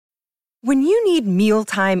When you need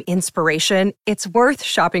mealtime inspiration, it's worth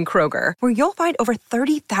shopping Kroger, where you'll find over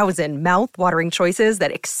 30,000 mouth-watering choices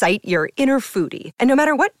that excite your inner foodie. And no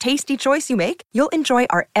matter what tasty choice you make, you'll enjoy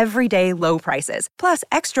our everyday low prices, plus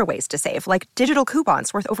extra ways to save, like digital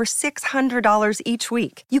coupons worth over $600 each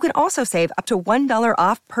week. You can also save up to $1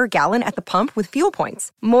 off per gallon at the pump with fuel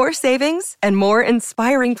points. More savings and more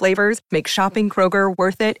inspiring flavors make shopping Kroger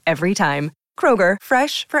worth it every time. Kroger,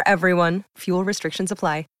 fresh for everyone. Fuel restrictions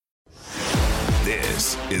apply.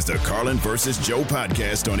 This is the Carlin versus Joe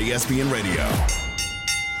podcast on ESPN Radio.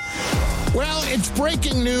 Well, it's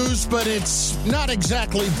breaking news, but it's not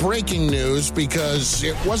exactly breaking news because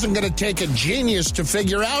it wasn't going to take a genius to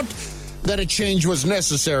figure out that a change was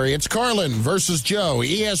necessary. It's Carlin versus Joe,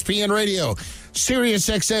 ESPN Radio, Sirius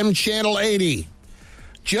XM Channel 80.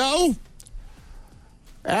 Joe,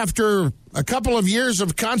 after a couple of years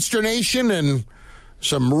of consternation and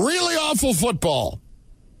some really awful football,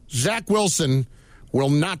 Zach Wilson will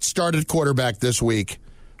not start at quarterback this week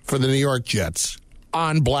for the New York Jets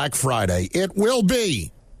on Black Friday. It will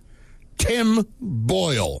be Tim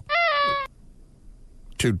Boyle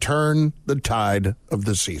to turn the tide of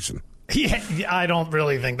the season. Yeah, I don't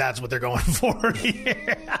really think that's what they're going for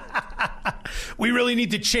here. We really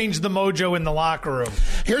need to change the mojo in the locker room.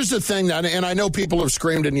 Here's the thing, and I know people have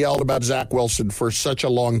screamed and yelled about Zach Wilson for such a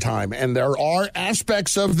long time, and there are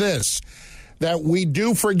aspects of this that we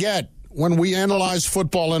do forget when we analyze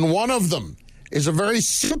football, and one of them is a very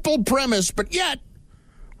simple premise, but yet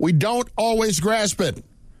we don't always grasp it.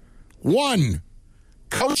 One,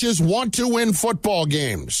 coaches want to win football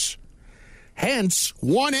games. Hence,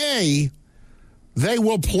 1A, they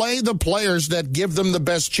will play the players that give them the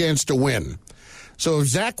best chance to win. So if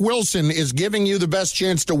Zach Wilson is giving you the best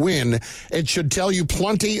chance to win, it should tell you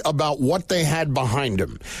plenty about what they had behind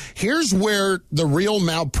him. Here's where the real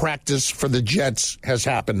malpractice for the Jets has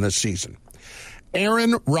happened this season.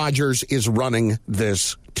 Aaron Rodgers is running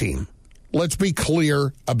this team. Let's be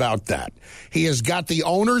clear about that. He has got the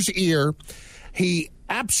owner's ear. He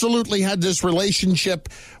absolutely had this relationship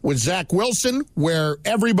with Zach Wilson where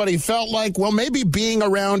everybody felt like, well, maybe being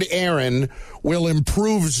around Aaron will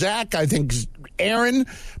improve Zach. I think Aaron,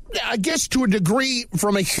 I guess to a degree,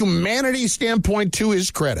 from a humanity standpoint, to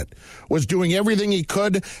his credit, was doing everything he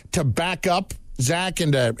could to back up Zach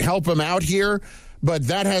and to help him out here. But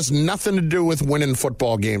that has nothing to do with winning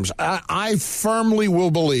football games. I firmly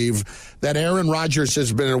will believe that Aaron Rodgers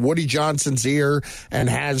has been in Woody Johnson's ear and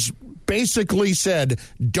has basically said,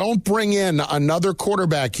 don't bring in another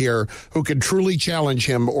quarterback here who can truly challenge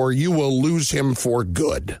him or you will lose him for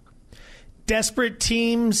good. Desperate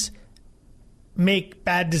teams make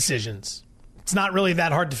bad decisions. It's not really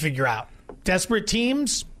that hard to figure out. Desperate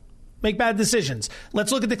teams make bad decisions.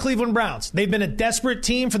 Let's look at the Cleveland Browns. They've been a desperate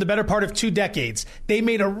team for the better part of 2 decades. They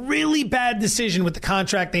made a really bad decision with the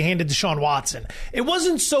contract they handed Deshaun Watson. It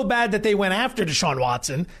wasn't so bad that they went after Deshaun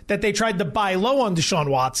Watson, that they tried to buy low on Deshaun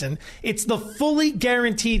Watson. It's the fully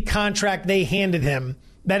guaranteed contract they handed him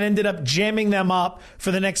that ended up jamming them up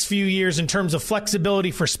for the next few years in terms of flexibility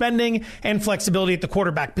for spending and flexibility at the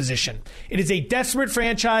quarterback position. It is a desperate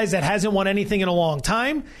franchise that hasn't won anything in a long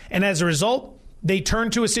time, and as a result, they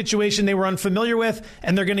turned to a situation they were unfamiliar with,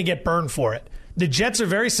 and they're going to get burned for it. The Jets are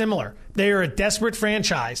very similar. They are a desperate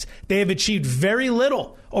franchise. They have achieved very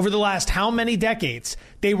little over the last how many decades.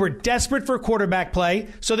 They were desperate for quarterback play,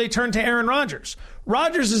 so they turned to Aaron Rodgers.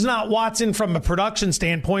 Rodgers is not Watson from a production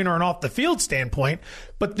standpoint or an off-the-field standpoint,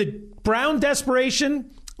 but the Brown desperation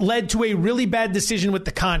led to a really bad decision with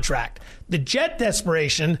the contract. The Jet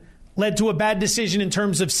desperation led to a bad decision in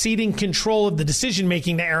terms of ceding control of the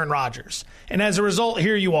decision-making to Aaron Rodgers. And as a result,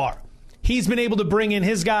 here you are. He's been able to bring in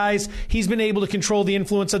his guys. He's been able to control the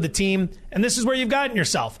influence of the team. And this is where you've gotten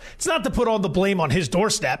yourself. It's not to put all the blame on his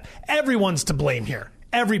doorstep. Everyone's to blame here.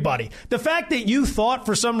 Everybody. The fact that you thought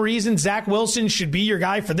for some reason Zach Wilson should be your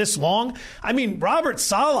guy for this long. I mean, Robert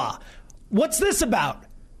Saleh, what's this about?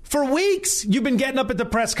 For weeks, you've been getting up at the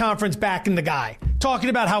press conference backing the guy, talking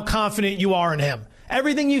about how confident you are in him.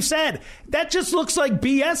 Everything you've said, that just looks like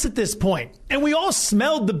BS at this point. And we all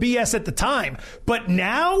smelled the BS at the time. But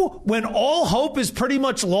now, when all hope is pretty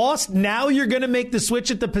much lost, now you're going to make the switch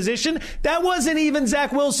at the position? That wasn't even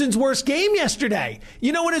Zach Wilson's worst game yesterday.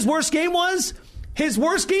 You know what his worst game was? His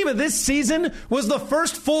worst game of this season was the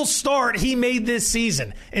first full start he made this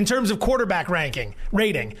season in terms of quarterback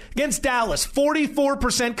rating. Against Dallas,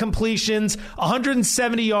 44% completions,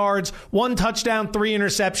 170 yards, 1 touchdown, 3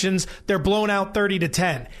 interceptions. They're blown out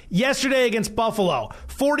 30-10. Yesterday against Buffalo,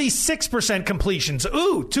 46% completions.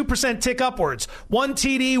 2% tick upwards. 1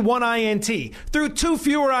 TD, 1 INT. Threw 2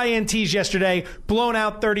 fewer INTs yesterday, blown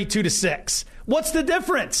out 32-6. What's the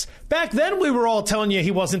difference? Back then, we were all telling you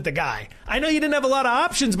he wasn't the guy. I know you didn't have a lot of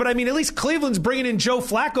options, but I mean, at least Cleveland's bringing in Joe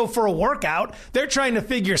Flacco for a workout. They're trying to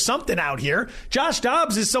figure something out here. Josh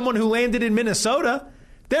Dobbs is someone who landed in Minnesota.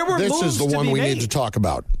 There were moves to be made. This is the one we need to talk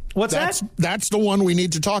about. What's that? That's the one we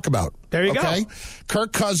need to talk about. There you go.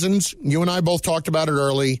 Kirk Cousins, you and I both talked about it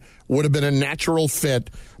early, would have been a natural fit,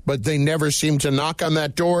 but they never seemed to knock on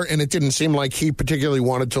that door, and it didn't seem like he particularly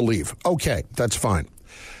wanted to leave. Okay, that's fine.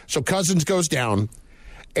 So Cousins goes down,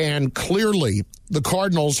 and clearly the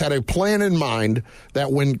Cardinals had a plan in mind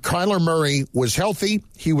that when Kyler Murray was healthy,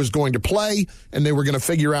 he was going to play, and they were going to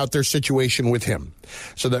figure out their situation with him.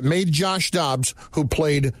 So that made Josh Dobbs, who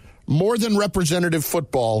played more than representative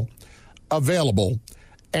football, available,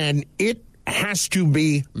 and it has to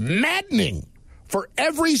be maddening for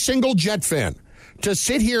every single Jet fan to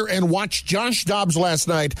sit here and watch Josh Dobbs last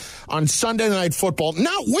night on Sunday Night Football,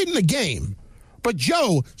 not win the game, but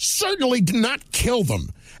Joe certainly did not kill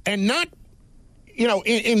them, and not,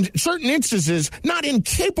 in certain instances, not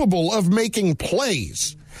incapable of making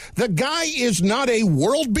plays. The guy is not a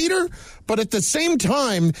world beater, but at the same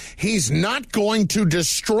time, he's not going to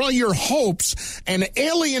destroy your hopes and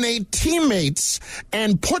alienate teammates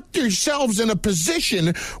and put yourselves in a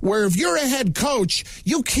position where if you're a head coach,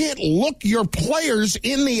 you can't look your players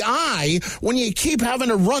in the eye when you keep having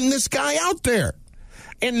to run this guy out there.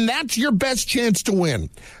 And that's your best chance to win.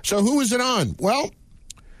 So who is it on? Well,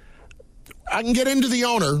 I can get into the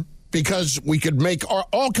owner, because we could make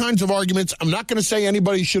all kinds of arguments. I'm not going to say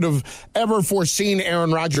anybody should have ever foreseen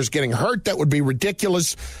Aaron Rodgers getting hurt. That would be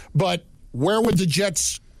ridiculous. But where would the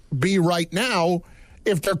Jets be right now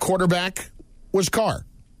if their quarterback was Carr?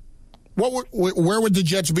 Where would the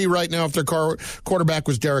Jets be right now if their quarterback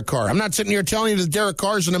was Derek Carr? I'm not sitting here telling you that Derek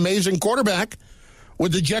Carr is an amazing quarterback.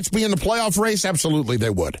 Would the Jets be in the playoff race? Absolutely they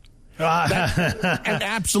would. And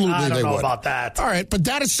absolutely they would. I don't know about that. All right, but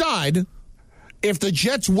that aside, if the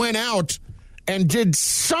Jets went out and did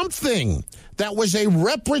something that was a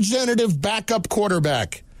representative backup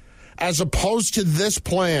quarterback, as opposed to this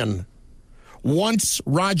plan, once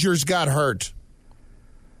Rodgers got hurt,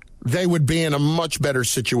 they would be in a much better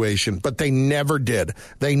situation. But they never did.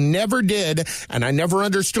 They never did, and I never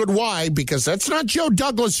understood why, because that's not Joe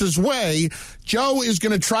Douglas's way. Joe is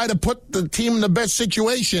going to try to put the team in the best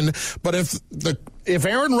situation, but if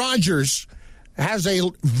Aaron Rodgers has a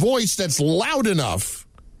voice that's loud enough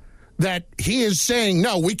that he is saying,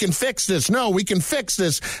 no, we can fix this. No, we can fix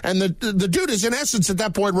this. And the dude is, in essence, at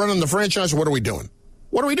that point, running the franchise. What are we doing?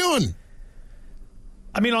 What are we doing?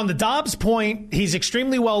 I mean, on the Dobbs point, he's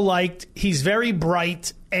extremely well-liked. He's very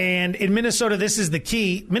bright. And in Minnesota, this is the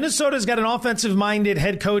key. Minnesota's got an offensive-minded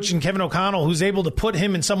head coach in Kevin O'Connell who's able to put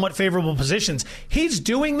him in somewhat favorable positions. He's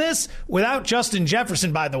doing this without Justin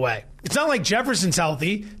Jefferson, by the way. It's not like Jefferson's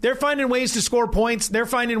healthy. They're finding ways to score points. They're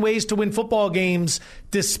finding ways to win football games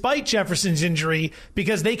despite Jefferson's injury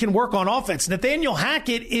because they can work on offense. Nathaniel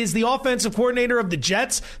Hackett is the offensive coordinator of the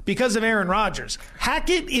Jets because of Aaron Rodgers.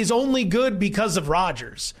 Hackett is only good because of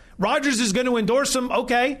Rodgers. Rodgers is going to endorse him.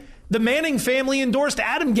 Okay. The Manning family endorsed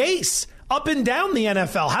Adam Gase up and down the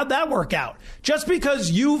NFL. How'd that work out? Just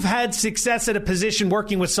because you've had success at a position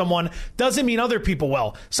working with someone doesn't mean other people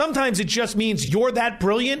will. Sometimes it just means you're that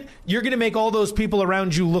brilliant, you're going to make all those people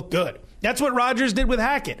around you look good. That's what Rodgers did with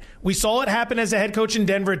Hackett. We saw it happen as a head coach in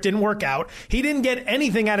Denver. It didn't work out. He didn't get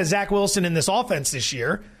anything out of Zach Wilson in this offense this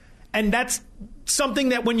year. And that's something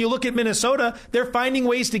that when you look at Minnesota, they're finding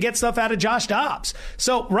ways to get stuff out of Josh Dobbs.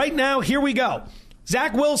 So right now, here we go.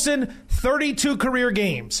 Zach Wilson, 32 career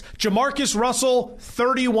games. Jamarcus Russell,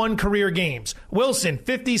 31 career games. Wilson,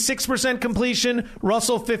 56% completion.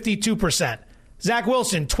 Russell, 52%. Zach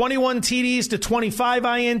Wilson, 21 TDs to 25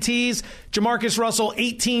 INTs. Jamarcus Russell,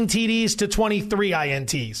 18 TDs to 23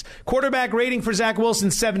 INTs. Quarterback rating for Zach Wilson,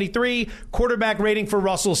 73. Quarterback rating for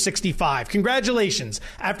Russell, 65. Congratulations.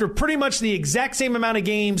 After pretty much the exact same amount of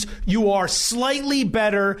games, you are slightly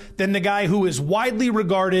better than the guy who is widely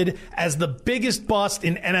regarded as the biggest bust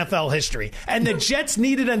in NFL history. And the Jets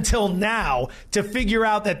needed until now to figure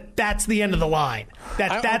out that that's the end of the line.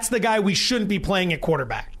 That's the guy we shouldn't be playing at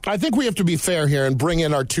quarterback. I think we have to be fair here and bring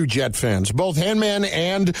in our two Jet fans. Both Handman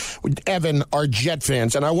and Evan are Jet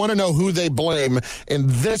fans, and I want to know who they blame in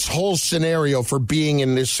this whole scenario for being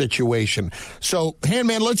in this situation. So,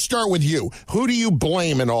 Handman, let's start with you. Who do you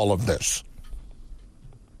blame in all of this?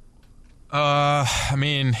 I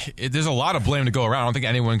mean, there's a lot of blame to go around. I don't think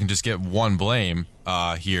anyone can just get one blame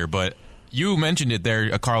here, but you mentioned it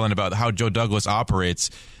there, Carlin, about how Joe Douglas operates.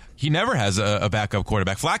 He never has a backup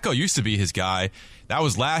quarterback. Flacco used to be his guy. That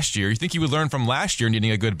was last year. You think he would learn from last year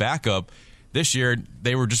needing a good backup? This year,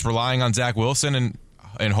 they were just relying on Zach Wilson, and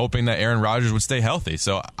and hoping that Aaron Rodgers would stay healthy.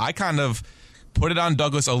 So I kind of put it on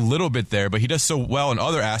Douglas a little bit there, but he does so well in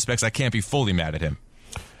other aspects, I can't be fully mad at him.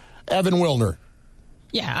 Evan Wilner.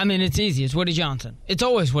 Yeah, I mean, it's easy. It's Woody Johnson. It's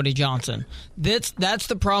always Woody Johnson. That's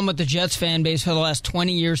the problem with the Jets fan base for the last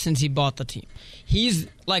 20 years since he bought the team. He is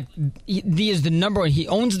the number one. He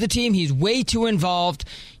owns the team. He's way too involved.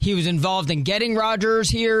 He was involved in getting Rodgers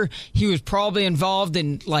here. He was probably involved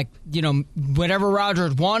in, whatever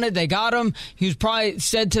Rodgers wanted, they got him. He was probably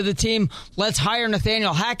said to the team, let's hire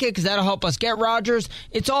Nathaniel Hackett because that'll help us get Rodgers.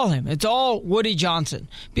 It's all him. It's all Woody Johnson.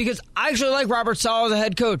 Because I actually like Robert Saleh as a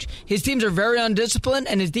head coach. His teams are very undisciplined,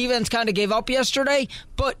 and his defense kind of gave up yesterday,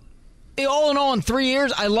 but all in all, in 3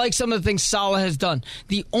 years, I like some of the things Saleh has done.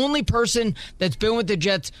 The only person that's been with the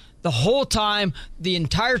Jets the whole time, the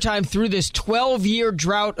entire time through this 12-year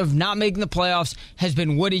drought of not making the playoffs has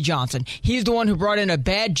been Woody Johnson. He's the one who brought in a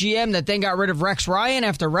bad GM that then got rid of Rex Ryan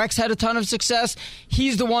after Rex had a ton of success.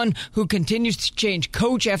 He's the one who continues to change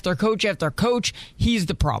coach after coach after coach. He's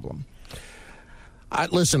the problem.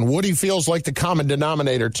 Listen, Woody feels like the common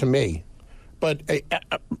denominator to me. But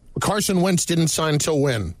Carson Wentz didn't sign until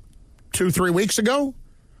when? 2-3 weeks ago?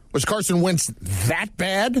 Was Carson Wentz that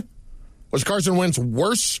bad? Was Carson Wentz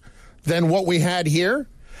worse than what we had here?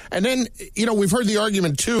 And then, we've heard the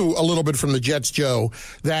argument, too, a little bit from the Jets, Joe,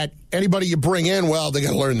 that anybody you bring in, well, they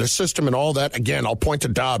got to learn the system and all that. Again, I'll point to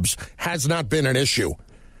Dobbs. Has not been an issue.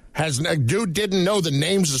 Dude didn't know the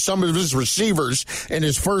names of some of his receivers in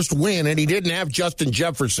his first win, and he didn't have Justin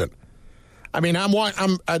Jefferson. I mean, I'm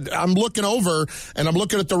looking over, and I'm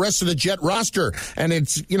looking at the rest of the Jet roster, and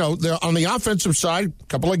it's, on the offensive side, a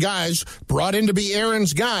couple of guys brought in to be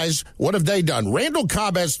Aaron's guys. What have they done? Randall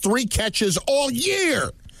Cobb has 3 catches all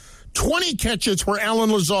year. 20 catches for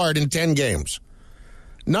Alan Lazard in 10 games.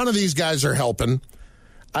 None of these guys are helping.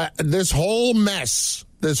 This whole mess,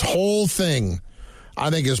 this whole thing, I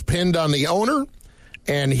think is pinned on the owner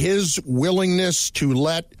and his willingness to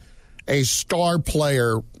let a star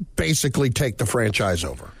player basically take the franchise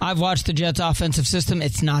over. I've watched the Jets' offensive system.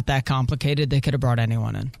 It's not that complicated. They could have brought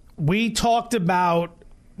anyone in. We talked about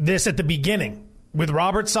this at the beginning with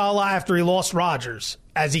Robert Saleh after he lost Rodgers.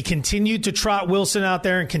 As he continued to trot Wilson out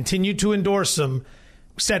there and continued to endorse him,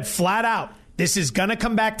 said flat out, this is going to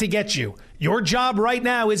come back to get you. Your job right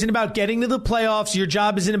now isn't about getting to the playoffs. Your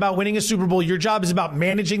job isn't about winning a Super Bowl. Your job is about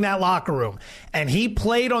managing that locker room. And he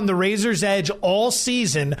played on the razor's edge all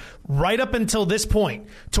season right up until this point,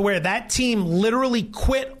 to where that team literally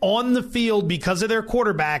quit on the field because of their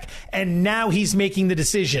quarterback, and now he's making the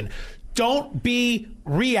decision. Don't be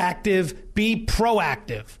reactive, be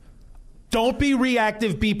proactive. Don't be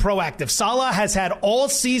reactive, be proactive. Saleh has had all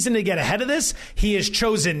season to get ahead of this. He has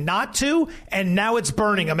chosen not to, and now it's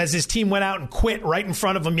burning him as his team went out and quit right in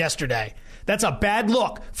front of him yesterday. That's a bad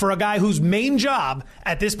look for a guy whose main job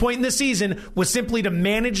at this point in the season was simply to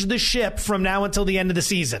manage the ship from now until the end of the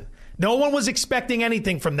season. No one was expecting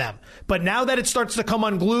anything from them. But now that it starts to come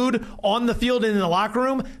unglued on the field and in the locker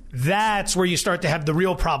room, that's where you start to have the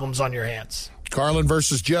real problems on your hands. Carlin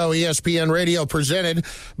versus Joe, ESPN Radio, presented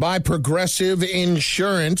by Progressive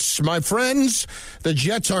Insurance. My friends, the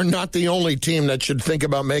Jets are not the only team that should think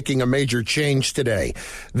about making a major change today.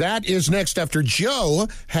 That is next after Joe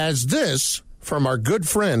has this from our good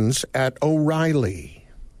friends at O'Reilly.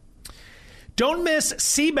 Don't miss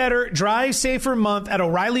See Better, Drive Safer month at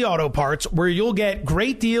O'Reilly Auto Parts, where you'll get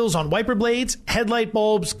great deals on wiper blades, headlight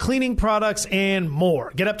bulbs, cleaning products, and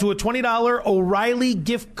more. Get up to a $20 O'Reilly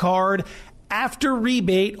gift card after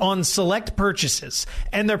rebate on select purchases.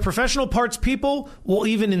 And their professional parts people will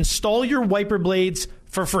even install your wiper blades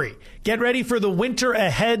for free. Get ready for the winter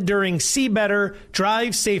ahead during See Better,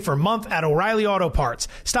 Drive Safer month at O'Reilly Auto Parts.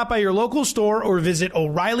 Stop by your local store or visit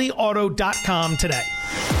O'ReillyAuto.com today.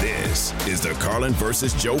 This is the Carlin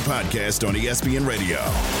versus Joe podcast on ESPN Radio.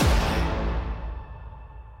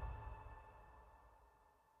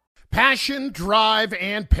 Passion, drive,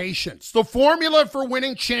 and patience. The formula for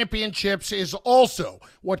winning championships is also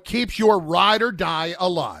what keeps your ride or die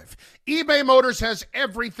alive. eBay Motors has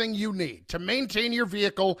everything you need to maintain your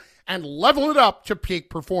vehicle and level it up to peak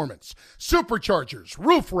performance. Superchargers,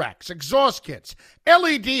 roof racks, exhaust kits,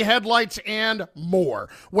 LED headlights, and more.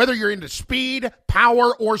 Whether you're into speed,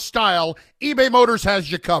 power, or style, eBay Motors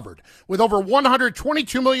has you covered. With over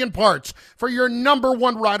 122 million parts for your number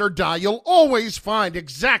one ride or die, you'll always find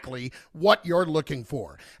exactly what you're looking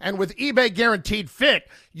for. And with eBay Guaranteed Fit,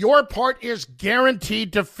 your part is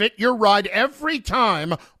guaranteed to fit your ride every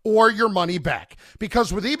time, or your money back.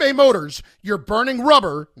 Because with eBay Motors, you're burning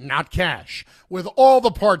rubber, not cash. With all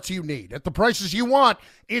the parts you need at the prices you want,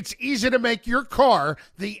 it's easy to make your car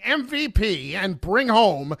the MVP and bring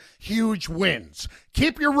home huge wins.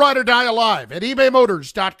 Keep your ride or die alive at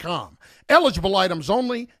ebaymotors.com. Eligible items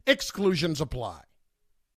only. Exclusions apply.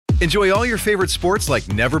 Enjoy all your favorite sports like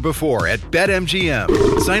never before at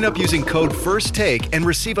BetMGM. Sign up using code FIRSTTAKE and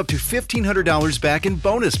receive up to $1,500 back in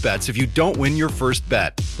bonus bets if you don't win your first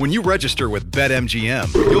bet. When you register with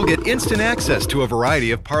BetMGM, you'll get instant access to a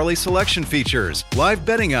variety of parlay selection features, live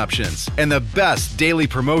betting options, and the best daily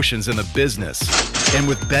promotions in the business. And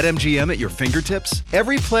with BetMGM at your fingertips,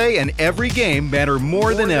 every play and every game matter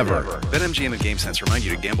more than ever. BetMGM and GameSense remind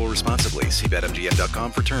you to gamble responsibly. See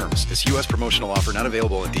BetMGM.com for terms. This U.S. promotional offer not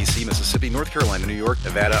available in D.C., Mississippi, North Carolina, New York,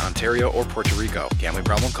 Nevada, Ontario, or Puerto Rico. Gambling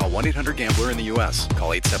problem? Call 1-800-GAMBLER in the U.S.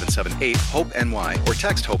 Call 877-8-HOPE-NY or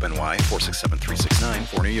text HOPE-NY 467-369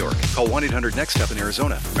 for New York. Call 1-800-NEXT-STEP in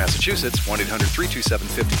Arizona. For Massachusetts,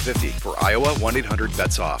 1-800-327-5050. For Iowa,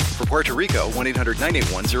 1-800-BETS-OFF. For Puerto Rico,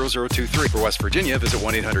 1-800-981-0023. For West Virginia, visit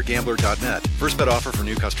 1-800-GAMBLER.net. First bet offer for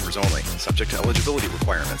new customers only. Subject to eligibility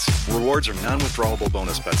requirements. Rewards are non-withdrawable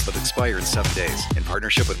bonus bets that expire in 7 days. In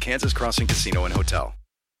partnership with Kansas Crossing Casino and Hotel.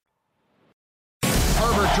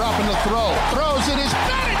 Herbert dropping the throw. Throws it. Is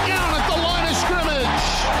batted down at the line of scrimmage.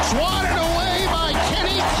 Swatted away by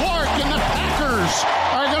Kenny Clark, and the Packers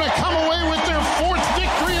are going to come away with their 4th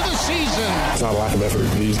victory of the season. It's not a lack of effort.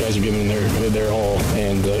 These guys are giving their all,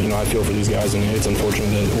 and I feel for these guys, and it's unfortunate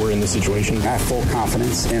that we're in this situation. I have full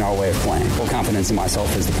confidence in our way of playing. Full confidence in myself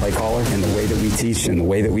as the play caller, and the way that we teach, and the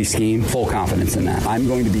way that we scheme. Full confidence in that. I'm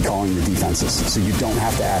going to be calling the defenses, so you don't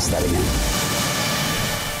have to ask that again.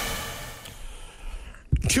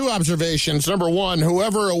 2 observations. Number one,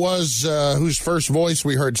 whoever it was whose first voice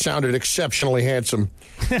we heard sounded exceptionally handsome.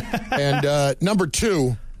 And number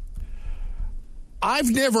 2, I've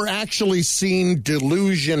never actually seen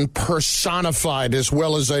delusion personified as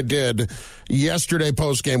well as I did yesterday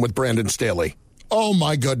postgame with Brandon Staley. Oh,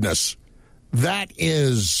 my goodness. That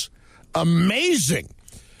is amazing.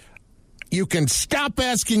 You can stop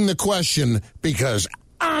asking the question because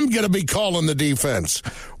I'm going to be calling the defense.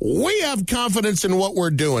 We have confidence in what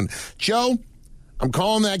we're doing. Joe, I'm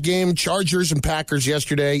calling that game Chargers and Packers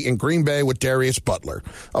yesterday in Green Bay with Darius Butler,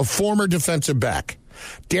 a former defensive back.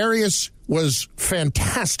 Darius was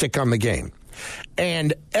fantastic on the game.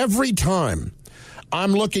 And every time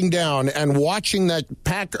I'm looking down and watching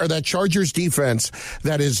that Chargers defense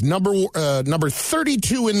that is number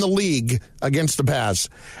 32 in the league against the pass,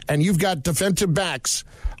 and you've got defensive backs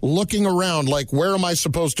looking around like, where am I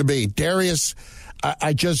supposed to be? Darius,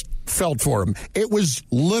 I just felt for him. It was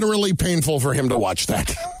literally painful for him to watch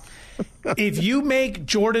that. If you make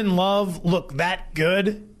Jordan Love look that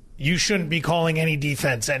good, you shouldn't be calling any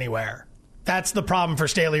defense anywhere. That's the problem for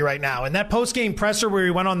Staley right now. And that post-game presser where he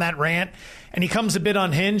went on that rant and he comes a bit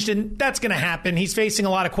unhinged, and that's going to happen. He's facing a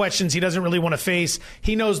lot of questions he doesn't really want to face.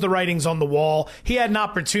 He knows the writing's on the wall. He had an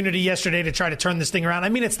opportunity yesterday to try to turn this thing around. I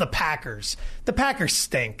mean, it's the Packers. The Packers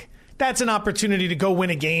stink. That's an opportunity to go win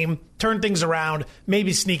a game, turn things around,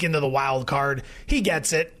 maybe sneak into the wild card. He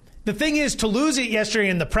gets it. The thing is, to lose it yesterday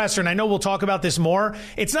in the presser, and I know we'll talk about this more,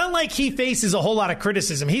 it's not like he faces a whole lot of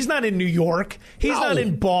criticism. He's not in New York. He's not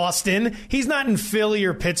in Boston. He's not in Philly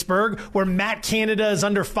or Pittsburgh, where Matt Canada is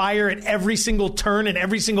under fire at every single turn and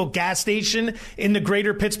every single gas station in the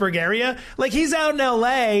greater Pittsburgh area. Like, he's out in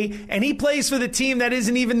L.A., and he plays for the team that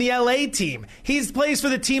isn't even the L.A. team. He plays for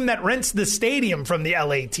the team that rents the stadium from the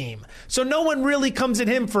L.A. team. So no one really comes at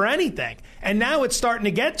him for anything. And now it's starting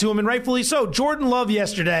to get to him, and rightfully so. Jordan Love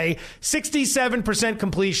yesterday, 67%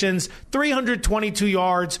 completions, 322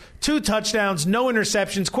 yards, 2 touchdowns, no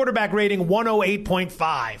interceptions, quarterback rating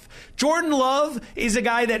 108.5. Jordan Love is a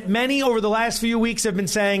guy that many over the last few weeks have been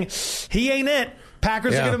saying, he ain't it.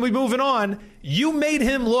 Packers are going to be moving on. You made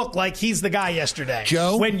him look like he's the guy yesterday.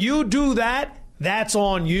 Joe? When you do that, that's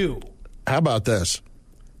on you. How about this?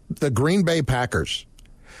 The Green Bay Packers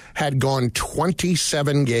had gone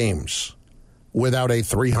 27 games without a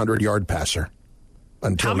 300-yard passer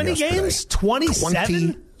until How many yesterday. games?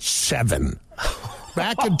 27? 27.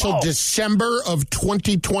 Back until December of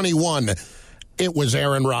 2021, it was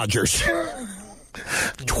Aaron Rodgers.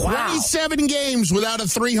 27 games without a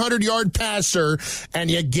 300-yard passer, and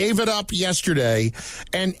you gave it up yesterday.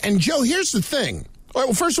 And Joe, here's the thing.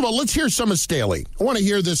 Well, first of all, let's hear some of Staley. I want to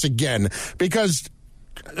hear this again because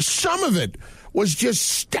some of it was just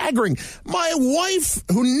staggering. My wife,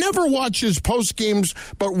 who never watches post games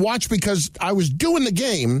but watched because I was doing the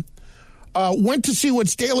game, went to see what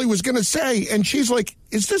Staley was going to say, and she's like,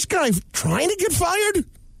 is this guy trying to get fired?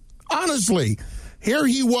 Honestly, Here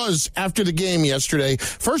he was after the game yesterday.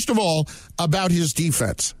 First of all, about his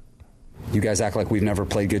defense. You guys act like we've never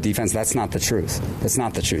played good defense. That's not the truth. That's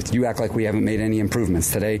not the truth. You act like we haven't made any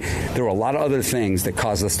improvements today. There were a lot of other things that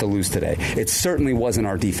caused us to lose today. It certainly wasn't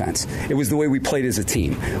our defense. It was the way we played as a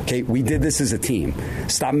team. Okay, we did this as a team.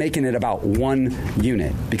 Stop making it about one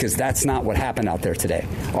unit, because that's not what happened out there today.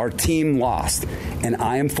 Our team lost, and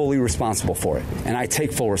I am fully responsible for it, and I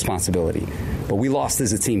take full responsibility. But we lost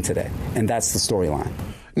as a team today, and that's the storyline.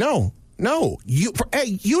 No. You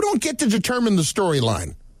don't get to determine the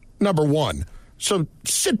storyline. Number one. So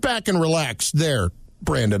sit back and relax there,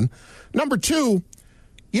 Brandon. Number two,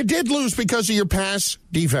 you did lose because of your pass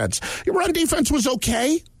defense. Your run defense was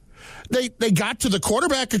okay. They got to the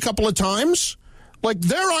quarterback a couple of times. Like,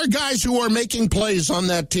 there are guys who are making plays on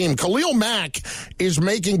that team. Khalil Mack is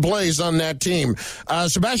making plays on that team.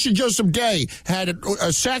 Sebastian Joseph Day had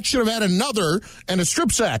a sack, should have had another, and a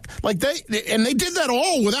strip sack. Like, they did that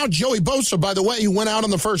all without Joey Bosa, by the way, who went out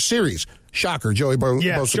in the first series. Shocker, Joey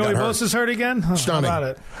Bosa Joey got hurt. Bosa's hurt again? Stunning. How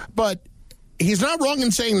about it? But he's not wrong in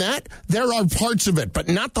saying that. There are parts of it, but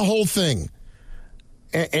not the whole thing.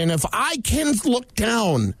 And if I can look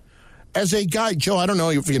down as a guy, Joe, I don't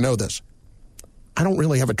know if you know this, I don't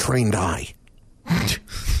really have a trained eye.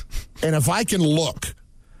 And if I can look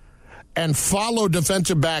and follow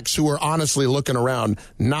defensive backs who are honestly looking around,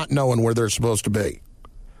 not knowing where they're supposed to be,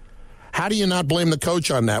 how do you not blame the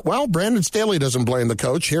coach on that? Well, Brandon Staley doesn't blame the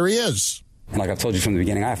coach. Here he is. And like I've told you from the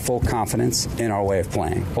beginning, I have full confidence in our way of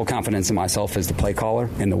playing. Full confidence in myself as the play caller,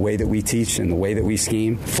 in the way that we teach, in the way that we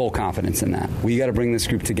scheme. Full confidence in that. We got to bring this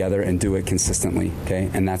group together and do it consistently, okay?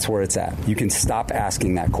 And that's where it's at. You can stop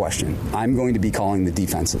asking that question. I'm going to be calling the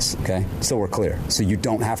defenses, okay? So we're clear. So you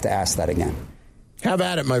don't have to ask that again. Have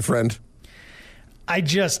at it, my friend.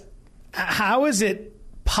 How is it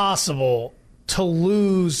possible to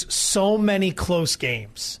lose so many close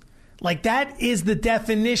games? Like, that is the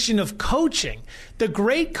definition of coaching. The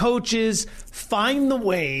great coaches find the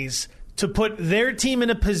ways to put their team in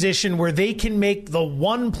a position where they can make the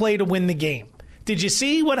one play to win the game. Did you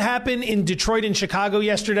see what happened in Detroit and Chicago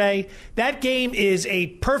yesterday? That game is a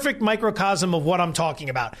perfect microcosm of what I'm talking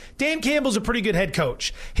about. Dan Campbell's a pretty good head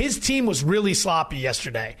coach. His team was really sloppy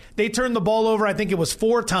yesterday. They turned the ball over, I think it was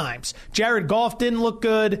 4 times. Jared Goff didn't look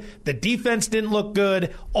good. The defense didn't look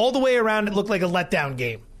good. All the way around, it looked like a letdown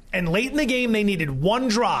game. And late in the game, they needed one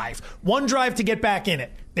drive to get back in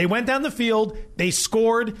it. They went down the field, they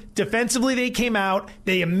scored, defensively they came out,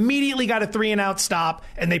 they immediately got a 3-and-out stop,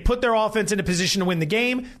 and they put their offense in a position to win the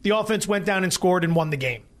game. The offense went down and scored and won the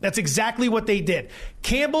game. That's exactly what they did.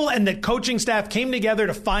 Campbell and the coaching staff came together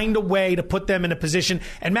to find a way to put them in a position,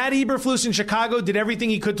 and Matt Eberflus in Chicago did everything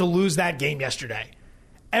he could to lose that game yesterday.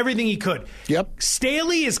 Everything he could. Yep.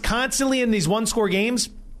 Staley is constantly in these one-score games,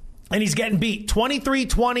 and he's getting beat.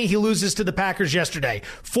 23-20, he loses to the Packers yesterday.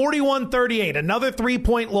 41-38, another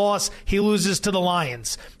 3-point loss, he loses to the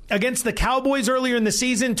Lions. Against the Cowboys earlier in the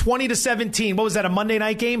season, 20-17. What was that, a Monday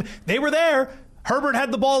night game? They were there. Herbert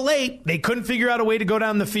had the ball late. They couldn't figure out a way to go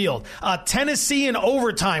down the field. Tennessee in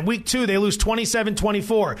overtime, week 2, they lose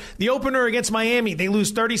 27-24. The opener against Miami, they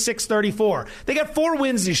lose 36-34. They got 4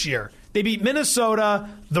 wins this year. They beat Minnesota,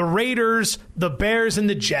 the Raiders, the Bears, and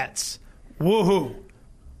the Jets. Woohoo.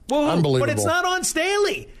 Unbelievable. But it's not on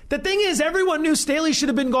Staley. The thing is, everyone knew Staley should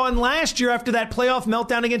have been gone last year after that playoff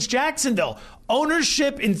meltdown against Jacksonville.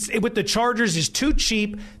 Ownership with the Chargers is too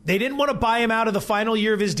cheap. They didn't want to buy him out of the final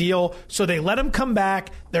year of his deal, so they let him come back.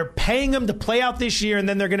 They're paying him to play out this year, and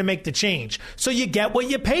then they're going to make the change. So you get what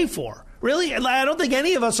you pay for. Really? I don't think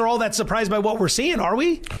any of us are all that surprised by what we're seeing, are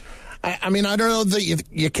we? I mean, I don't know that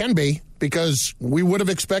you can be, because we would have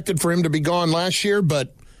expected for him to be gone last year,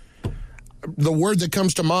 but the word that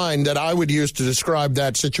comes to mind that I would use to describe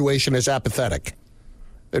that situation is apathetic.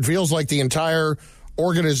 It feels like the entire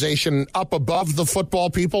organization up above the football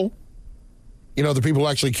people, you know, the people who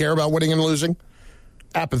actually care about winning and losing,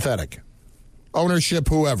 apathetic. Ownership,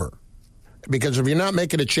 whoever. Because if you're not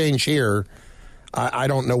making a change here, I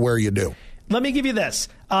don't know where you do. Let me give you this.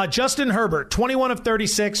 Justin Herbert, 21 of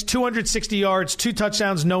 36, 260 yards, 2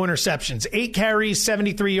 touchdowns, no interceptions, 8 carries,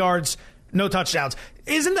 73 yards, no touchdowns.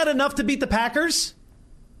 Isn't that enough to beat the Packers?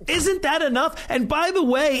 Isn't that enough? And by the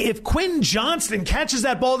way, if Quentin Johnston catches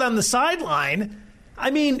that ball down the sideline, I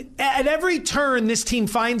mean, at every turn, this team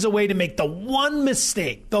finds a way to make the one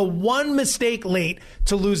mistake late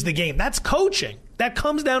to lose the game. That's coaching. That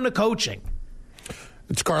comes down to coaching.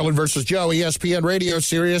 It's Carlin versus Joe, ESPN Radio,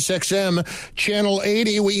 Sirius XM, Channel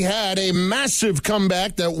 80. We had a massive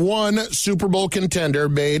comeback that one Super Bowl contender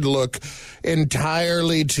made look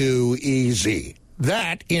entirely too easy.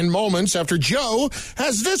 that in moments after Joe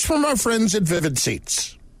has this from our friends at Vivid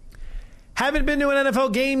Seats. Haven't been to an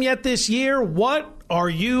NFL game yet this year? What are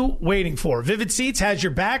you waiting for? Vivid Seats has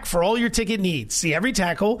your back for all your ticket needs. See every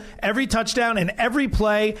tackle, every touchdown, and every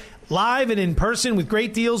play live and in person with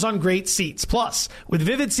great deals on great seats. Plus, with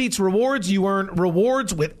Vivid Seats rewards, you earn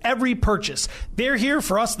rewards with every purchase. They're here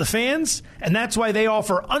for us, the fans, and that's why they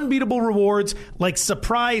offer unbeatable rewards like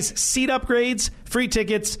surprise seat upgrades, free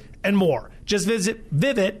tickets, and more. Just visit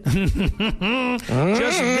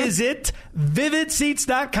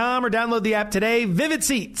vividseats.com or download the app today. Vivid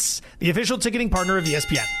Seats, the official ticketing partner of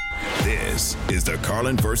ESPN. This is the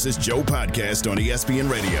Carlin versus Joe podcast on ESPN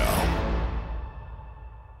Radio.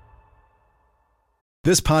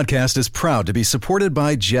 This podcast is proud to be supported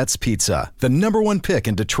by Jets Pizza, the #1 pick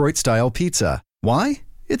in Detroit-style pizza. Why?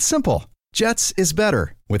 It's simple. Jets is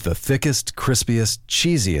better. With the thickest, crispiest,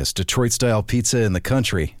 cheesiest Detroit-style pizza in the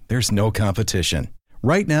country, there's no competition.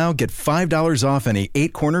 Right now, get $5 off any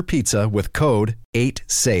 8-corner pizza with code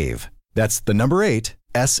 8SAVE. That's the number 8,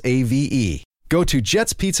 SAVE. Go to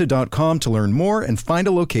jetspizza.com to learn more and find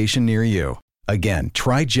a location near you. Again,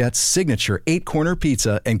 try Jet's signature 8-corner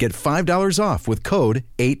pizza and get $5 off with code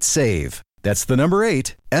 8SAVE. That's the number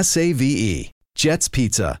 8, SAVE. Jet's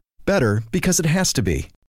Pizza. Better because it has to be.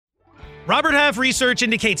 Robert Half research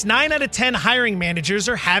indicates 9 out of 10 hiring managers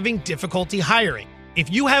are having difficulty hiring.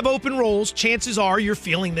 If you have open roles, chances are you're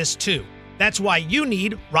feeling this too. That's why you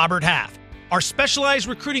need Robert Half. Our specialized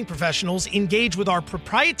recruiting professionals engage with our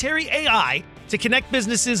proprietary AI to connect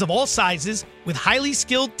businesses of all sizes with highly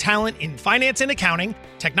skilled talent in finance and accounting,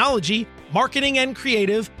 technology, marketing and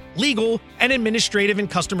creative, legal, and administrative and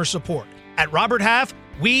customer support. At Robert Half,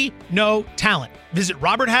 we know talent. Visit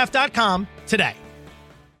roberthalf.com today.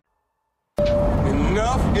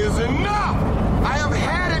 Enough is enough! I have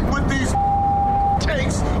had it with these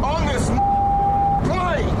takes on this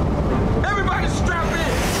plane. Everybody strap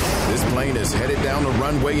in. This plane is headed down the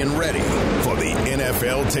runway and ready for the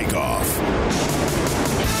NFL takeoff.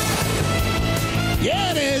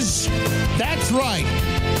 Yeah, it is. That's right.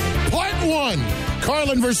 Part 1,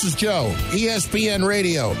 Carlin versus Joe, ESPN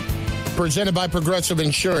Radio, presented by Progressive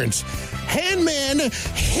Insurance. Handman,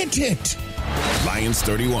 hit it. Lions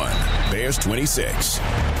 31, Bears 26.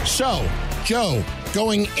 So, Joe,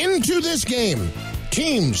 going into this game,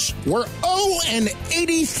 teams were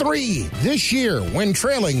 0-83 this year when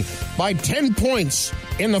trailing by 10 points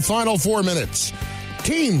in the final 4 minutes.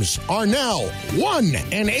 Teams are now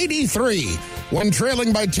 1-83 when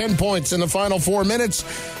trailing by 10 points in the final 4 minutes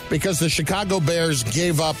because the Chicago Bears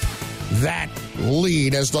gave up that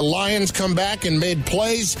lead. As the Lions come back and made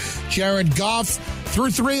plays, Jared Goff threw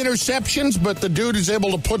 3 interceptions, but the dude is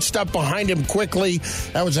able to put stuff behind him quickly.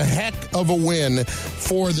 That was a heck of a win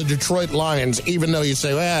for the Detroit Lions, even though you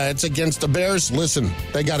say, it's against the Bears. Listen,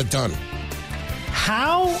 they got it done.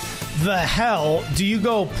 How the hell do you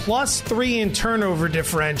go +3 in turnover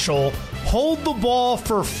differential, hold the ball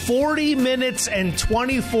for 40 minutes and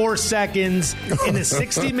 24 seconds in a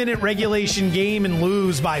 60-minute regulation game and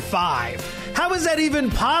lose by 5? How is that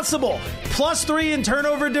even possible? +3 in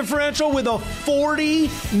turnover differential with a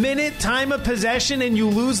 40-minute time of possession and you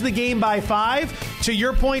lose the game by 5? To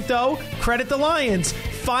your point, though, credit the Lions,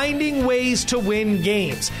 finding ways to win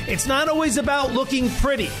games. It's not always about looking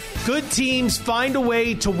pretty. Good teams find a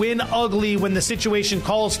way to win ugly when the situation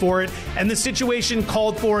calls for it, and the situation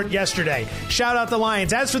called for it yesterday. Shout out the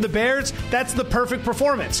Lions. As for the Bears, that's the perfect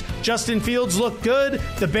performance. Justin Fields looked good.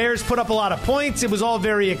 The Bears put up a lot of points. It was all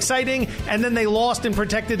very exciting, and then they lost and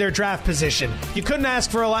protected their draft position. You couldn't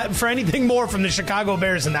ask for anything more from the Chicago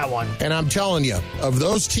Bears in that one. And I'm telling you, of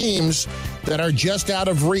those teams that are just out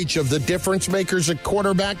of reach of the difference makers at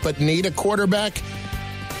quarterback but need a quarterback,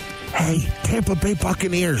 hey, Tampa Bay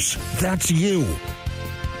Buccaneers, that's you.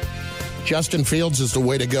 Justin Fields is the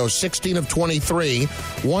way to go. 16 of 23,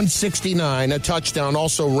 169, a touchdown,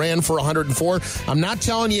 also ran for 104. I'm not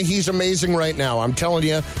telling you he's amazing right now. I'm telling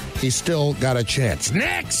you he's still got a chance.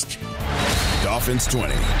 Next! Dolphins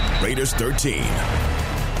 20, Raiders 13.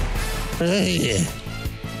 Hey,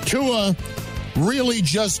 Tua really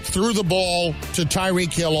just threw the ball to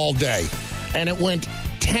Tyreek Hill all day, and it went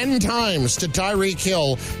 10 times to Tyreek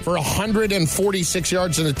Hill for 146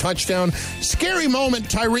 yards and a touchdown. Scary moment.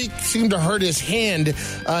 Tyreek seemed to hurt his hand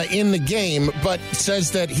in the game, but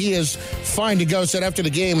says that he is fine to go. Said after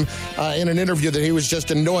the game in an interview that he was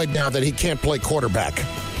just annoyed now that he can't play quarterback.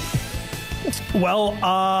 Well,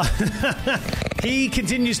 he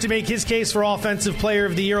continues to make his case for Offensive Player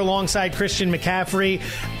of the Year alongside Christian McCaffrey.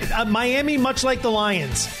 Miami, much like the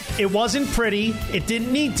Lions, It wasn't pretty. It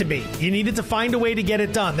didn't need to be. You needed to find a way to get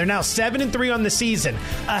it done. They're now 7-3 on the season.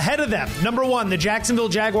 Ahead of them, number 1, the Jacksonville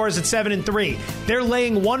Jaguars at 7-3. They're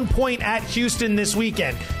laying 1 point at Houston this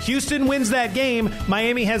weekend. Houston wins that game.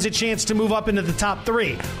 Miami has a chance to move up into the top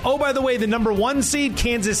 3. Oh, by the way, the number 1 seed,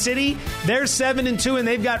 Kansas City, they're 7-2, and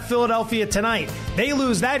they've got Philadelphia tonight. They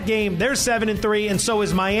lose that game, they're 7-3, and so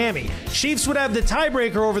is Miami. Chiefs would have the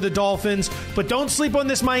tiebreaker over the Dolphins, but don't sleep on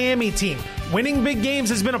this Miami team. Winning big games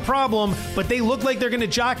has been a problem, but they look like they're going to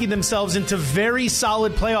jockey themselves into very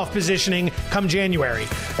solid playoff positioning come January.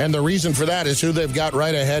 And the reason for that is who they've got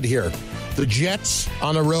right ahead here. The Jets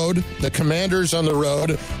on the road, the Commanders on the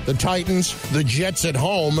road, the Titans, the Jets at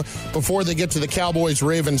home before they get to the Cowboys,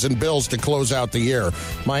 Ravens, and Bills to close out the year.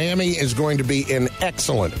 Miami is going to be in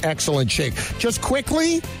excellent shape. Just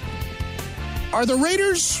quickly, are the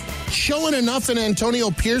Raiders showing enough in Antonio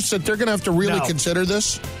Pierce that they're going to have to really consider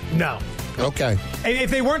this? No. Okay. If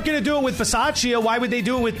they weren't going to do it with Bisaccia, why would they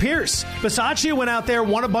do it with Pierce? Bisaccia went out there,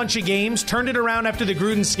 won a bunch of games, turned it around after the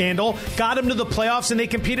Gruden scandal, got him to the playoffs, and they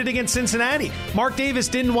competed against Cincinnati. Mark Davis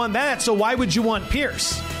didn't want that, so why would you want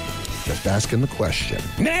Pierce? Just asking the question.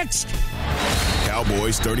 Next!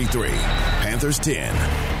 Cowboys 33, Panthers 10.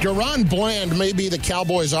 Deron Bland may be the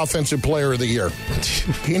Cowboys Offensive Player of the Year.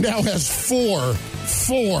 He now has four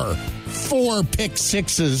pick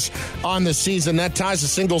sixes on the season. That ties a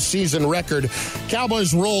single season record.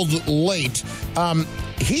 Cowboys rolled late.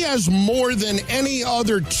 He has more than any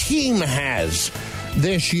other team has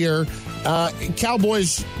this year.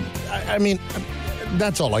 Cowboys, I mean,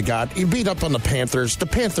 that's all I got. You beat up on the Panthers. The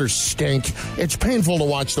Panthers stink. It's painful to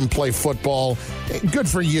watch them play football. Good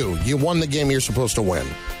for you. You won the game you're supposed to win.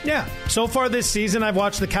 Yeah. So far this season, I've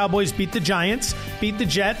watched the Cowboys beat the Giants, beat the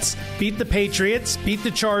Jets, beat the Patriots, beat the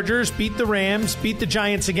Chargers, beat the Rams, beat the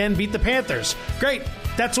Giants again, beat the Panthers. Great.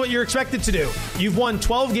 That's what you're expected to do. You've won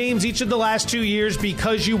 12 games each of the last 2 years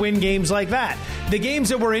because you win games like that. The games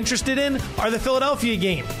that we're interested in are the Philadelphia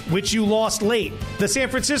game, which you lost late, the San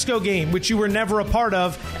Francisco game, which you were never a part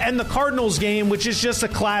of, and the Cardinals game, which is just a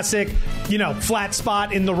classic, flat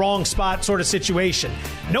spot in the wrong spot sort of situation.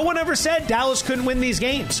 No one ever said Dallas couldn't win these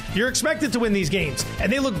games. You're expected to win these games,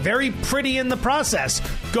 and they look very pretty in the process.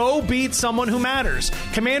 Go beat someone who matters.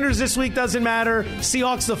 Commanders this week doesn't matter.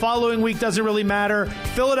 Seahawks the following week doesn't really matter.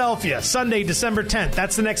 Philadelphia, Sunday, December 10th.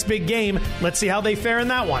 That's the next big game. Let's see how they fare in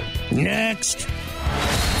that one. Next.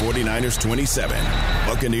 49ers 27,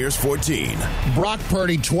 Buccaneers 14. Brock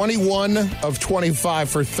Purdy, 21 of 25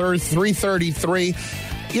 for 333.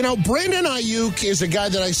 Brandon Ayuk is a guy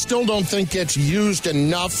that I still don't think gets used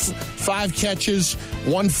enough. 5 catches,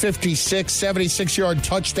 156, 76-yard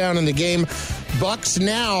touchdown in the game. Bucs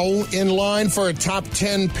now in line for a top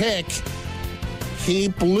 10 pick.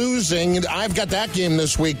 Keep losing. I've got that game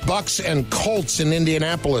this week. Bucs and Colts in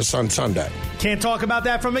Indianapolis on Sunday. Can't talk about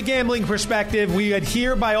that from a gambling perspective. We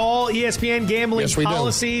adhere by all ESPN gambling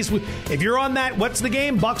policies. If you're on that, what's the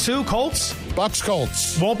game? Bucs who? Colts? Bucs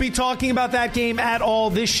Colts. Won't be talking about that game at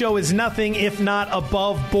all. This show is nothing if not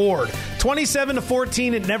above board.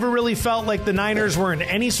 27-14. It never really felt like the Niners were in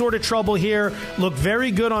any sort of trouble here. Looked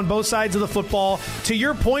very good on both sides of the football. To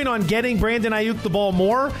your point on getting Brandon Ayuk the ball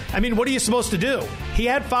more, I mean, what are you supposed to do? He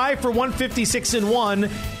had 5 for 156 and 1.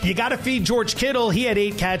 You got to feed George Kittle. He had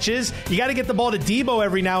 8 catches. You got to get the ball to Debo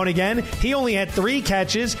every now and again. He only had 3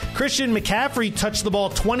 catches. Christian McCaffrey touched the ball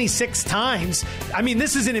 26 times. I mean,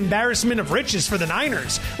 this is an embarrassment of riches for the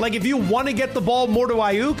Niners. Like, if you want to get the ball more to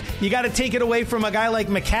Ayuk, you got to take it away from a guy like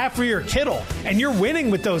McCaffrey or Kittle, and you're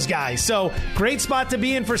winning with those guys. So, great spot to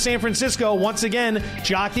be in for San Francisco. Once again,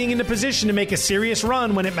 jockeying into position to make a serious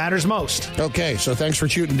run when it matters most. Okay, so thanks for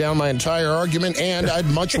shooting down my entire argument, and I'd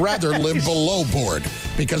much rather live below board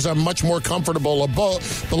because I'm much more comfortable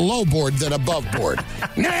below board than above board.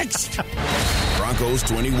 Next! Broncos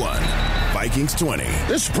 21, Vikings 20.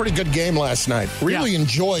 This is a pretty good game last night. Really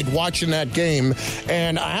enjoyed watching that game.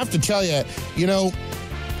 And I have to tell you,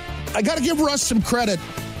 I got to give Russ some credit.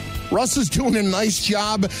 Russ is doing a nice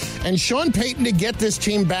job. And Sean Payton to get this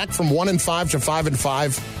team back from 1-5 to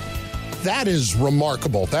 5-5, that is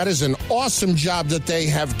remarkable. That is an awesome job that they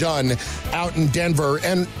have done out in Denver.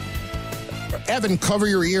 And Evan, cover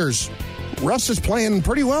your ears. Russ is playing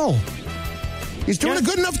pretty well. He's doing a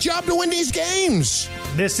good enough job to win these games.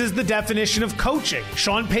 This is the definition of coaching.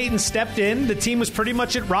 Sean Payton stepped in. The team was pretty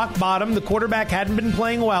much at rock bottom. The quarterback hadn't been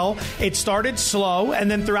playing well. It started slow, and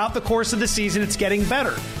then throughout the course of the season, it's getting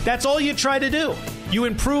better. That's all you try to do. You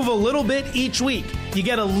improve a little bit each week. You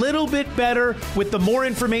get a little bit better with the more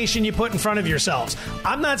information you put in front of yourselves.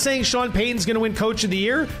 I'm not saying Sean Payton's going to win Coach of the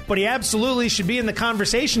Year, but he absolutely should be in the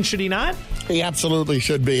conversation, should he not? He absolutely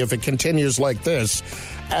should be if it continues like this.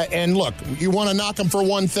 And look, you want to knock him for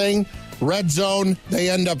one thing? Red zone,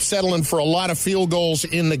 they end up settling for a lot of field goals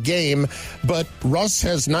in the game. But Russ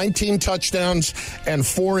has 19 touchdowns and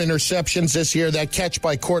 4 interceptions this year. That catch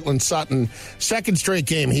by Cortland Sutton, second straight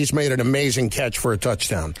game, he's made an amazing catch for a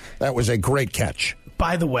touchdown. That was a great catch.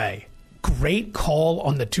 By the way, great call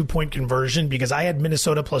on the 2-point conversion because I had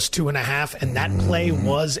Minnesota plus 2.5, and that play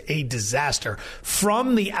was a disaster.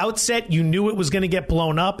 From the outset, you knew it was going to get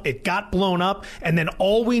blown up. It got blown up, and then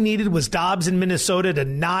all we needed was Dobbs in Minnesota to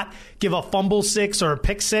not give a fumble 6 or a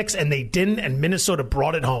pick 6, and they didn't, and Minnesota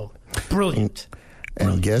brought it home. Brilliant.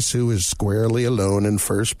 And guess who is squarely alone in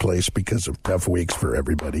first place because of tough weeks for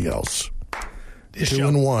everybody else?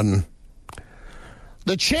 2-1.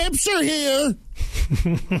 The champs are here.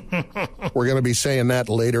 We're going to be saying that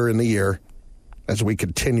later in the year as we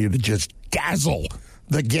continue to just dazzle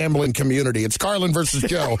the gambling community. It's Carlin versus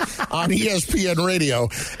Joe on ESPN Radio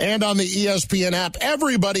and on the ESPN app.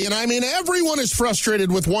 Everybody, and I mean everyone, is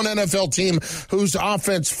frustrated with one NFL team whose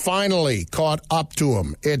offense finally caught up to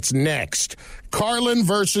them. It's next. Carlin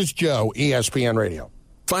versus Joe, ESPN Radio.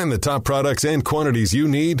 Find the top products and quantities you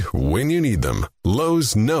need when you need them.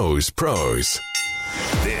 Lowe's knows pros.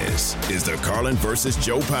 This is the Carlin versus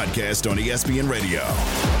Joe podcast on ESPN Radio.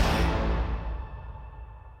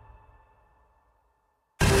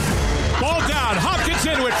 Ball down, Hopkins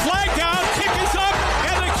into it, flag down, kick is up,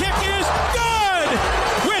 and the kick is good!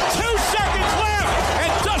 With 2 seconds left,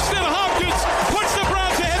 and Dustin Hopkins puts the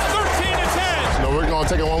Browns ahead 13-10. We're going to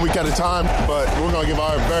take it 1 week at a time, but we're going to give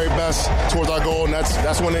our very best towards our goal, and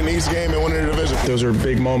that's winning the East game and winning the division. Those are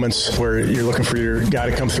big moments where you're looking for your guy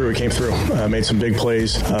to come through. He came through, made some big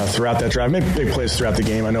plays throughout that drive, made big plays throughout the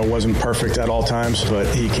game. I know it wasn't perfect at all times, but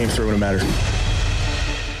he came through when it mattered.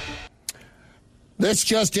 This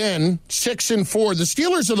just in, 6-4. The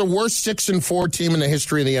Steelers are the worst 6-4 team in the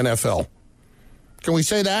history of the NFL. Can we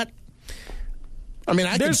say that? I mean,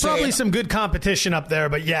 there's probably some good competition up there,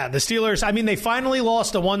 but yeah, the Steelers, I mean, they finally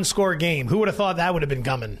lost a 1-score game. Who would have thought that would have been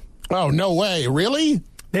coming? Oh, no way. Really?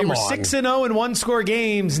 They were 6-0 in 1-score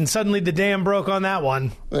games, and suddenly the dam broke on that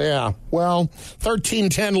one. Yeah, well,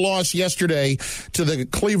 13-10 loss yesterday to the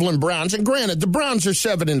Cleveland Browns. And granted, the Browns are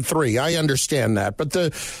 7-3. I understand that. But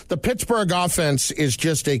the Pittsburgh offense is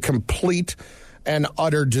just a complete and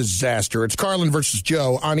utter disaster. It's Carlin versus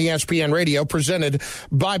Joe on ESPN Radio, presented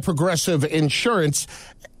by Progressive Insurance.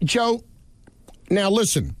 Joe, now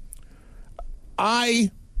listen, I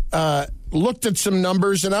looked at some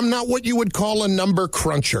numbers, and I'm not what you would call a number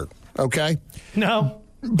cruncher, okay? No.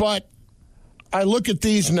 But I look at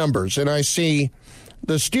these numbers, and I see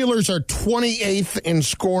the Steelers are 28th in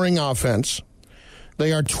scoring offense.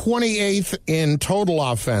 They are 28th in total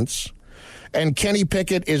offense. And Kenny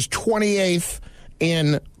Pickett is 28th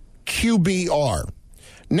in QBR.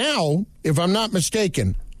 Now, if I'm not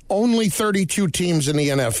mistaken, only 32 teams in the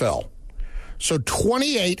NFL. So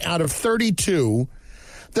 28 out of 32.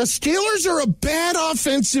 The Steelers are a bad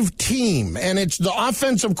offensive team, and it's the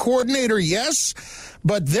offensive coordinator, yes,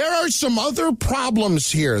 but there are some other problems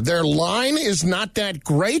here. Their line is not that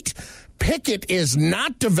great. Pickett is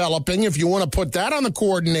not developing. If you want to put that on the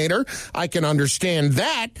coordinator, I can understand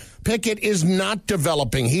that. Pickett is not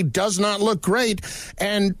developing. He does not look great.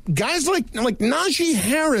 And guys like Najee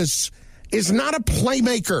Harris is not a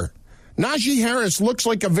playmaker. Najee Harris looks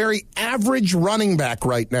like a very average running back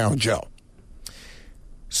right now, Joe.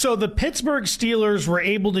 So the Pittsburgh Steelers were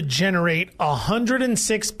able to generate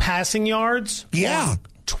 106 passing yards. Yeah.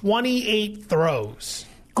 28 throws.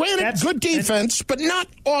 Granted, good defense, but not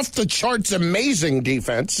off the charts amazing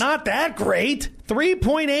defense. Not that great.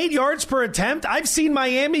 3.8 yards per attempt. I've seen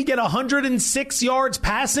Miami get 106 yards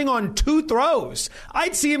passing on 2 throws.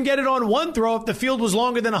 I'd see him get it on 1 throw if the field was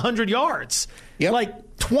longer than 100 yards. Yep.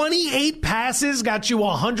 Like 28 passes got you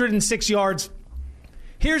 106 yards.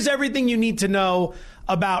 Here's everything you need to know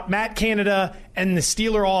about Matt Canada and the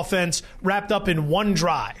Steeler offense wrapped up in one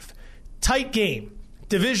drive. Tight game,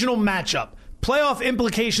 divisional matchup, playoff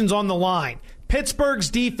implications on the line. Pittsburgh's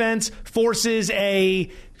defense forces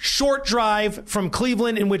a short drive from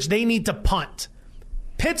Cleveland in which they need to punt.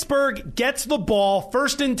 Pittsburgh gets the ball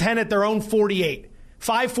 1st and 10 at their own 48.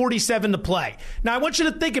 5:47 to play. Now, I want you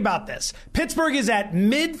to think about this. Pittsburgh is at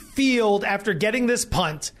midfield after getting this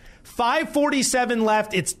punt. 5:47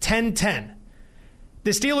 left. It's 10-10. The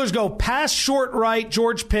Steelers go pass short right,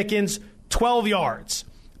 George Pickens, 12 yards.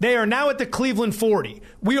 They are now at the Cleveland 40.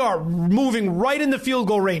 We are moving right in the field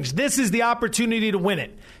goal range. This is the opportunity to win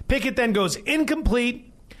it. Pickett then goes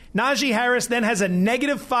incomplete. Najee Harris then has a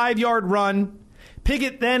negative 5-yard run.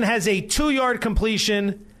 Pickett then has a 2-yard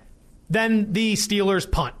completion. Then the Steelers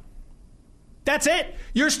punt. That's it.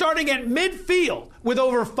 You're starting at midfield with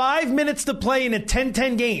over 5 minutes to play in a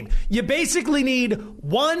 10-10 game. You basically need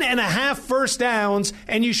 1.5 first downs,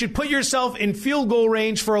 and you should put yourself in field goal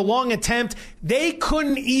range for a long attempt. They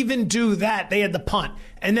couldn't even do that. They had the punt,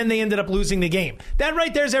 and then they ended up losing the game. That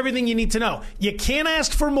right there is everything you need to know. You can't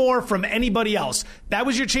ask for more from anybody else. That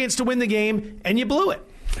was your chance to win the game, and you blew it.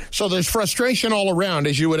 So there's frustration all around,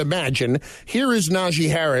 as you would imagine. Here is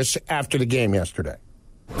Najee Harris after the game yesterday.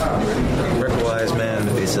 Record-wise, man,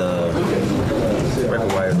 it's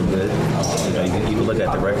record-wise good. You can look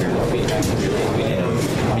at the record, and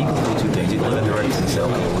you can do two things. You can look at the record and say,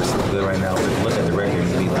 okay, we're still good right now. But you can look at the record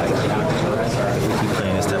and be like, if we keep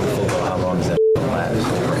playing this type of football, how long does that last?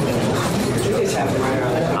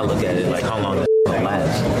 I look at it like, how long does that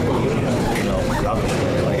last? You know, y'all can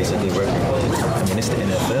play it like it's a good record, but I mean, it's the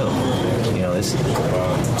NFL. You know, it's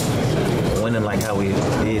winning like how we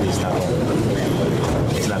did is not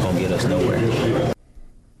going to get us nowhere.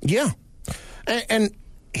 Yeah. And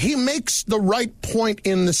he makes the right point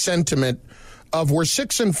in the sentiment of we're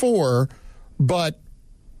 6-4, but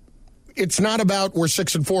it's not about we're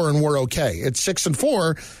 6-4 and we're okay. It's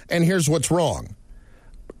 6-4, and here's what's wrong.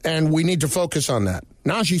 And we need to focus on that.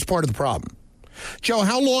 Najee's part of the problem. Joe,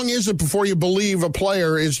 how long is it before you believe a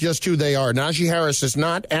player is just who they are? Najee Harris has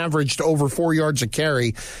not averaged over 4 yards a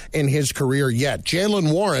carry in his career yet.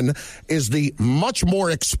 Jaylen Warren is the much more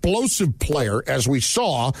explosive player, as we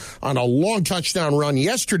saw on a long touchdown run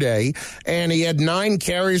yesterday, and he had 9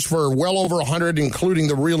 carries for well over 100, including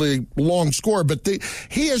the really long score. But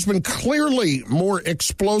he has been clearly more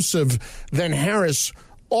explosive than Harris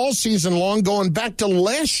all season long, going back to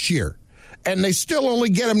last year. And they still only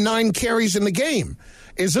get him 9 carries in the game.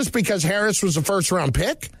 Is this because Harris was a first-round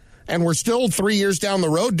pick, and we're still 3 years down the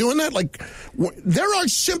road doing that? Like, there are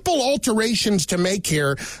simple alterations to make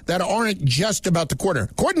here that aren't just about the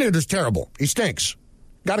coordinator. Coordinator's terrible. He stinks.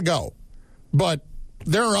 Got to go. But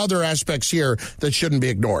there are other aspects here that shouldn't be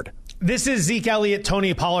ignored. This is Zeke Elliott,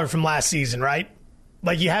 Tony Pollard from last season, right?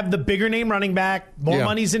 Like, you have the bigger name running back, more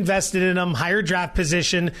money's invested in him, higher draft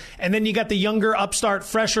position, and then you got the younger, upstart,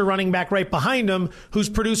 fresher running back right behind him who's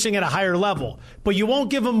producing at a higher level. But you won't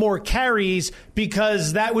give him more carries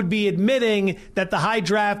because that would be admitting that the high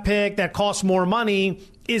draft pick that costs more money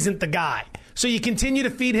isn't the guy. So you continue to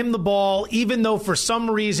feed him the ball, even though for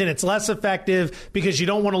some reason it's less effective because you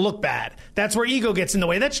don't want to look bad. That's where ego gets in the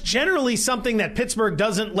way. That's generally something that Pittsburgh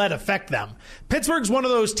doesn't let affect them. Pittsburgh's one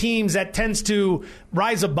of those teams that tends to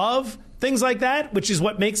rise above things like that, which is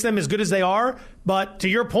what makes them as good as they are. But to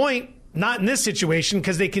your point, not in this situation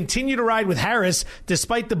because they continue to ride with Harris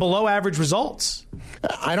despite the below-average results.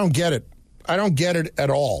 I don't get it. I don't get it at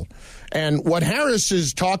all. And what Harris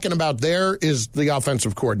is talking about there is the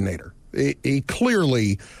offensive coordinator. He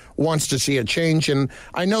clearly wants to see a change, and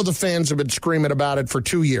I know the fans have been screaming about it for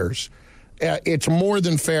 2 years. It's more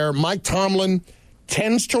than fair. Mike Tomlin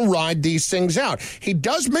tends to ride these things out. He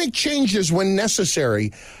does make changes when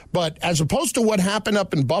necessary, but as opposed to what happened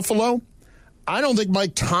up in Buffalo, I don't think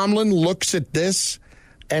Mike Tomlin looks at this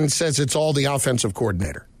and says it's all the offensive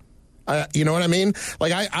coordinator. You know what I mean?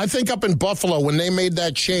 Like, I think up in Buffalo, when they made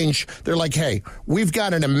that change, they're like, hey, we've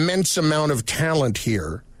got an immense amount of talent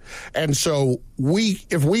here. And so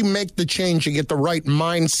if we make the change and get the right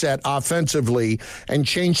mindset offensively and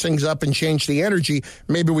change things up and change the energy,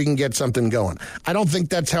 maybe we can get something going. I don't think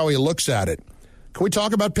that's how he looks at it. Can we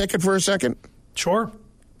talk about Pickett for a second? Sure.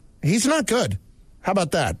 He's not good. How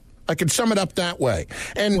about that? I could sum it up that way.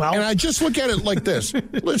 And I just look at it like this.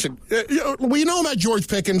 Listen, we know about George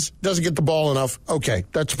Pickens, doesn't get the ball enough. Okay,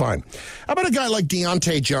 that's fine. How about a guy like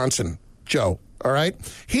Deontay Johnson, Joe? All right?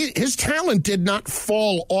 His talent did not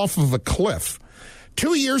fall off of a cliff.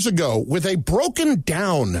 2 years ago, with a broken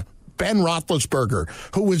down Ben Roethlisberger,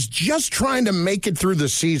 who was just trying to make it through the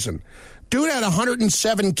season, dude had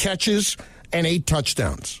 107 catches and 8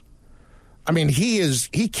 touchdowns. I mean,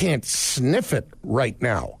 he can't sniff it right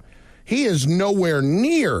now. He is nowhere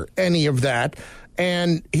near any of that,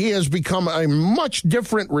 and he has become a much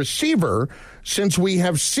different receiver since we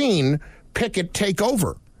have seen Pickett take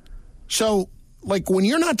over. So, like, when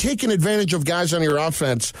you're not taking advantage of guys on your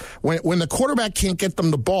offense, when the quarterback can't get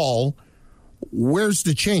them the ball, where's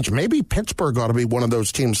the change? Maybe Pittsburgh ought to be one of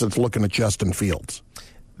those teams that's looking at Justin Fields.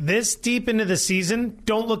 This deep into the season,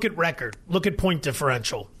 don't look at record. Look at point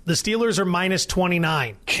differential. The Steelers are minus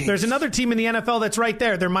 29. Jeez. There's another team in the NFL that's right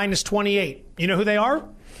there. They're minus 28. You know who they are?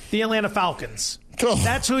 The Atlanta Falcons. Oh.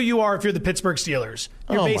 That's who you are if you're the Pittsburgh Steelers.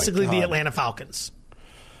 You're basically the Atlanta Falcons.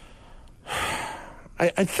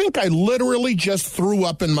 I think I literally just threw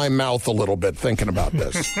up in my mouth a little bit thinking about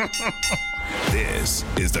this. This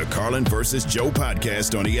is the Carlin versus Joe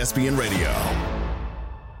podcast on ESPN Radio.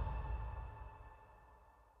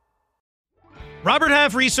 Robert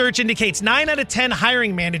Half research indicates 9 out of 10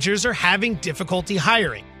 hiring managers are having difficulty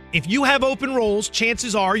hiring. If you have open roles,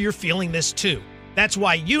 chances are you're feeling this too. That's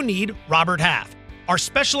why you need Robert Half. Our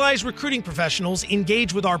specialized recruiting professionals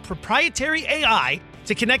engage with our proprietary AI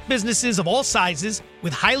to connect businesses of all sizes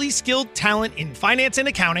with highly skilled talent in finance and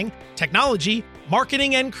accounting, technology,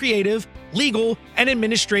 marketing and creative, legal, and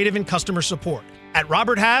administrative and customer support. At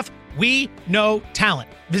Robert Half, we know talent.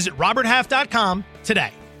 Visit roberthalf.com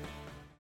today.